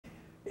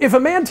If a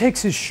man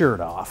takes his shirt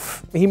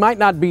off, he might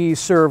not be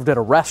served at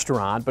a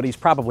restaurant, but he's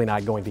probably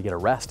not going to get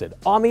arrested.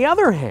 On the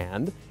other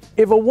hand,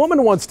 if a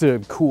woman wants to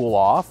cool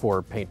off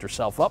or paint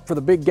herself up for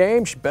the big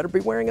game, she better be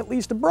wearing at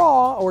least a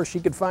bra or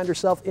she could find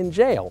herself in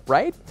jail,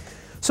 right?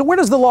 So where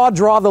does the law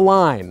draw the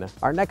line?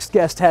 Our next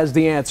guest has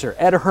the answer.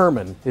 Ed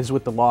Herman is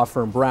with the law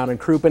firm Brown and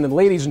Crouppen, and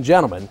ladies and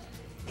gentlemen,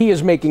 he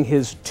is making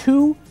his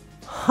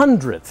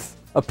 200th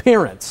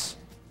appearance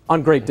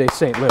on Great Day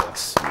St.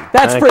 Louis.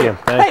 That's pretty.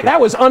 Hey, that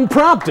was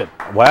unprompted.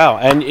 Wow,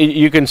 and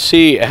you can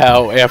see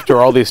how after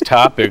all these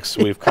topics,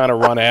 we've kind of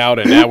run out,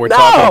 and now we're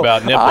talking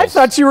about nipples. I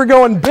thought you were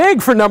going big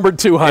for number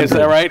 200. Is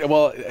that right?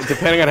 Well,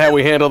 depending on how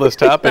we handle this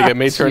topic, it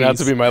may turn out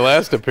to be my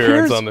last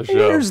appearance on the show.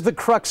 Here's the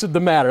crux of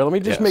the matter. Let me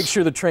just make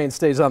sure the train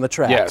stays on the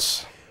tracks.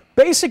 Yes.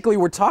 Basically,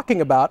 we're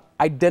talking about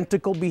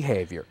identical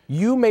behavior.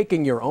 You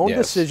making your own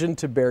decision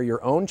to bare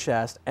your own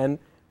chest, and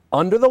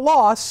under the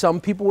law,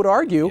 some people would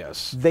argue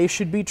they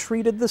should be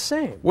treated the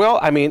same. Well,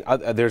 I mean,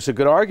 there's a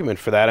good argument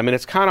for that. I mean,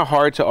 it's kind of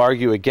hard to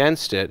argue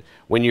against it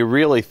when you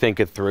really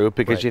think it through,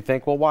 because you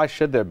think, well, why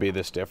should there be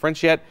this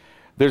difference? Yet,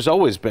 there's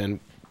always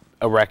been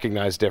a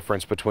recognized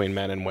difference between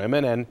men and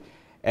women,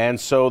 and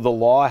so the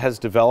law has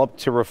developed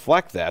to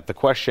reflect that. The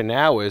question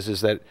now is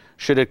that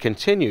should it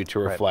continue to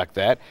reflect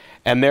that?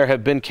 And there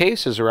have been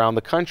cases around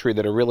the country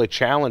that are really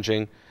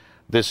challenging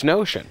this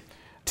notion.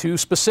 Two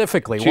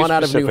specifically, one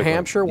out of New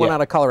Hampshire, one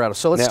out of Colorado.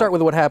 So let's start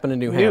with what happened in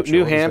New Hampshire.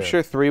 New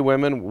Hampshire, 3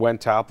 women went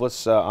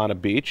topless on a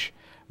beach.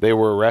 They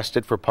were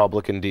arrested for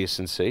public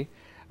indecency.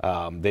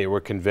 They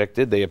were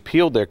convicted. They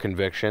appealed their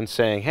conviction,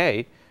 saying,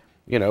 hey,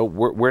 you know,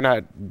 we're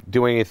not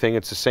doing anything.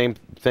 It's the same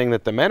thing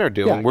that the men are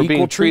doing. We're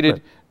being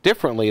treated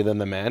differently than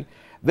the men.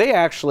 They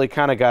actually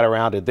kind of got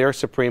around it. Their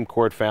Supreme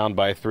Court found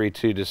by a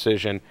 3-2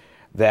 decision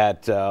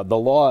that the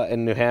law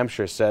in New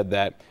Hampshire said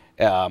that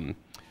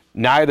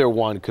neither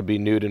one could be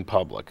nude in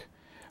public.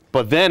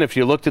 But then if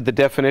you looked at the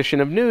definition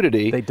of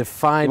nudity, they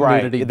define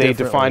nudity differently. They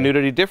define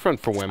nudity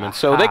different for women.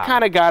 So they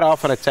kind of got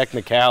off on a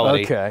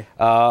technicality.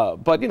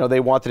 But, you know,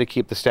 they wanted to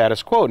keep the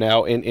status quo.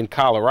 Now, in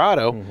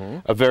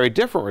Colorado, a very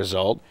different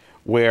result,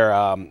 where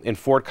in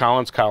Fort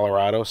Collins,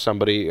 Colorado,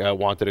 somebody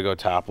wanted to go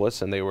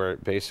topless, and they were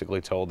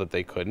basically told that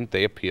they couldn't.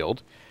 They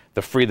appealed.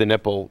 The Free the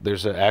Nipple,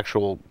 there's an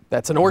actual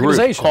That's an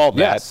organization. Group called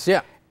that.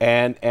 Yeah.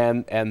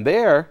 And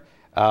there,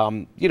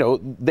 you know,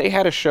 they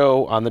had to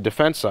show on the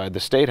defense side, the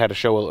state had to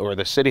show, or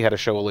the city had to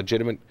show a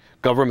legitimate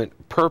government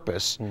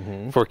purpose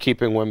for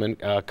keeping women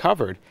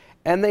covered.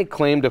 And they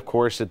claimed, of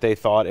course, that they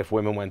thought if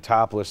women went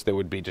topless, there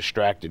would be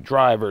distracted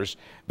drivers,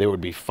 there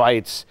would be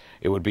fights,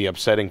 it would be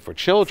upsetting for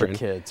children. For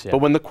kids, But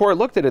when the court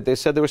looked at it, they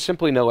said there was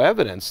simply no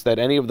evidence that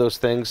any of those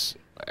things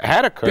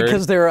had occurred.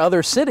 Because there are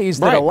other cities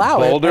that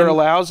allow it. Boulder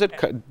allows it,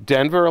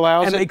 Denver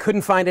allows it. And they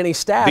couldn't find any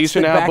stats. These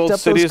are now both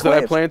cities that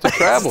I plan to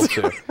travel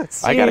to.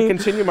 I got to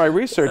continue my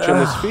research in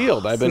this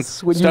field. I've been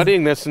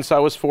studying this since I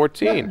was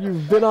 14.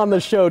 You've been on the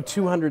show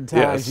 200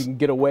 times. You can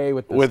get away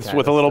with this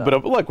with a little bit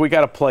of, look, we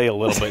got to play a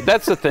little bit.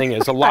 That's the thing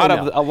is a lot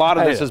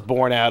of this is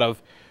born out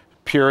of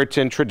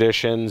Puritan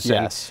traditions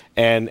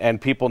and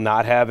people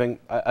not having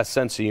a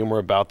sense of humor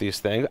about these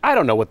things. I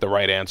don't know what the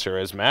right answer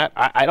is, Matt.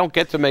 I don't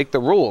get to make the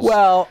rules.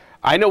 Well,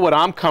 I know what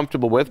I'm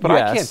comfortable with, but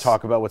I can't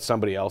talk about what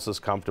somebody else is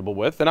comfortable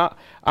with, and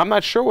I'm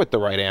not sure what the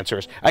right answer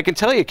is. I can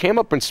tell you it came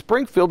up in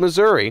Springfield,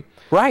 Missouri.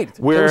 Right,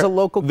 where there was a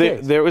local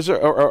case. There was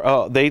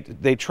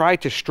they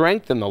tried to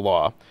strengthen the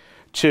law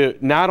to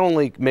not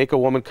only make a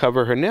woman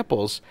cover her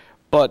nipples,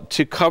 but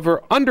to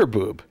cover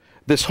underboob.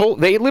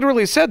 They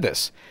literally said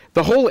this.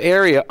 The whole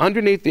area,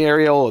 underneath the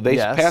areola, they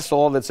passed a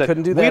law that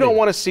said, we don't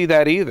want to see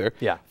that either.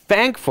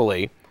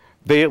 Thankfully,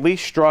 they at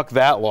least struck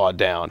that law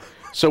down.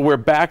 So we're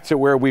back to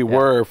where we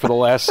were for the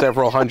last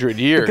several hundred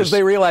years. Because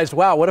they realized,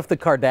 wow, what if the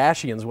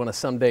Kardashians want to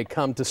someday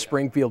come to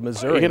Springfield,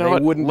 Missouri? You know they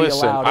wouldn't be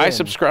allowed I in.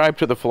 subscribe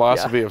to the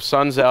philosophy of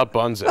suns out,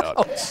 buns out.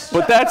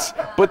 But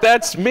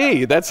that's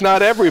me. That's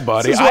not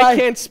everybody. I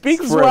can't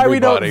speak for everybody. This is why we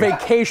don't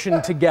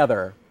vacation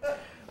together.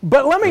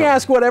 But let me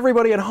ask what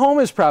everybody at home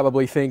is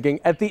probably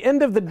thinking. At the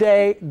end of the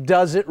day,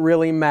 does it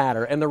really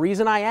matter? And the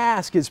reason I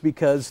ask is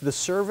because the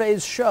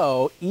surveys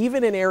show,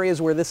 even in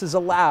areas where this is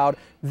allowed,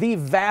 the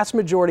vast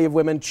majority of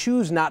women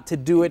choose not to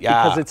do it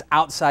because it's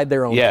outside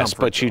their own comfort. Yes,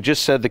 but you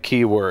just said the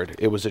key word.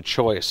 It was a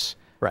choice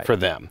for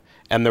them.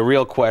 And the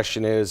real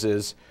question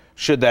is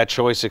should that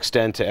choice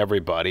extend to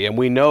everybody? And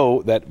we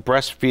know that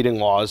breastfeeding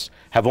laws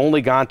have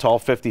only gone to all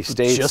 50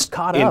 states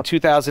in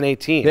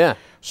 2018. Yeah.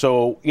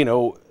 So, you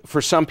know,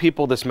 for some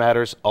people this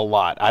matters a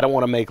lot. I don't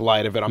want to make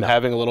light of it. I'm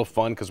having a little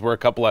fun because we're a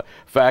couple of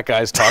fat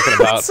guys talking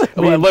about,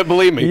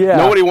 believe me,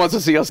 nobody wants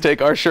to see us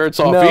take our shirts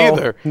off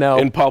either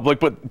in public,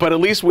 but at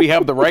least we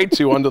have the right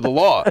to under the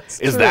law.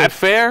 Is that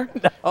fair?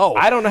 No.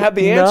 I don't have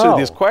the answer to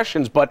these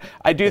questions, but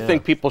I do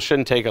think people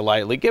shouldn't take it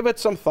lightly. Give it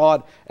some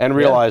thought and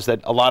realize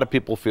that a lot of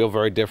people feel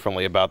very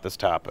differently about this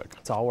topic.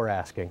 That's all we're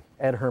asking.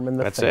 Ed Herman,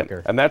 the Thinker.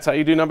 It. And that's how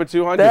you do number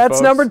 200, That's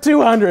folks. number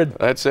 200.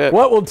 That's it.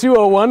 What will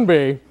 201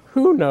 be?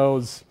 Who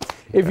knows?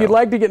 If you'd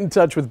like to get in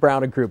touch with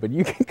Brown and Crouppen,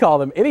 you can call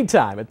them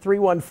anytime at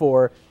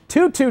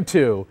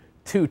 314-222-27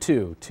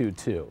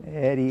 2222.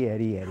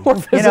 Eddie. Or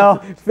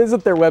visit,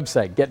 visit their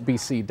website,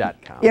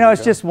 getbc.com. You know,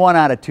 it's just 1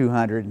 out of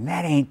 200, and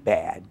that ain't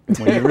bad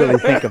when you really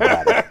think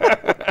about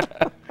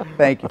it.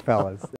 Thank you, fellas.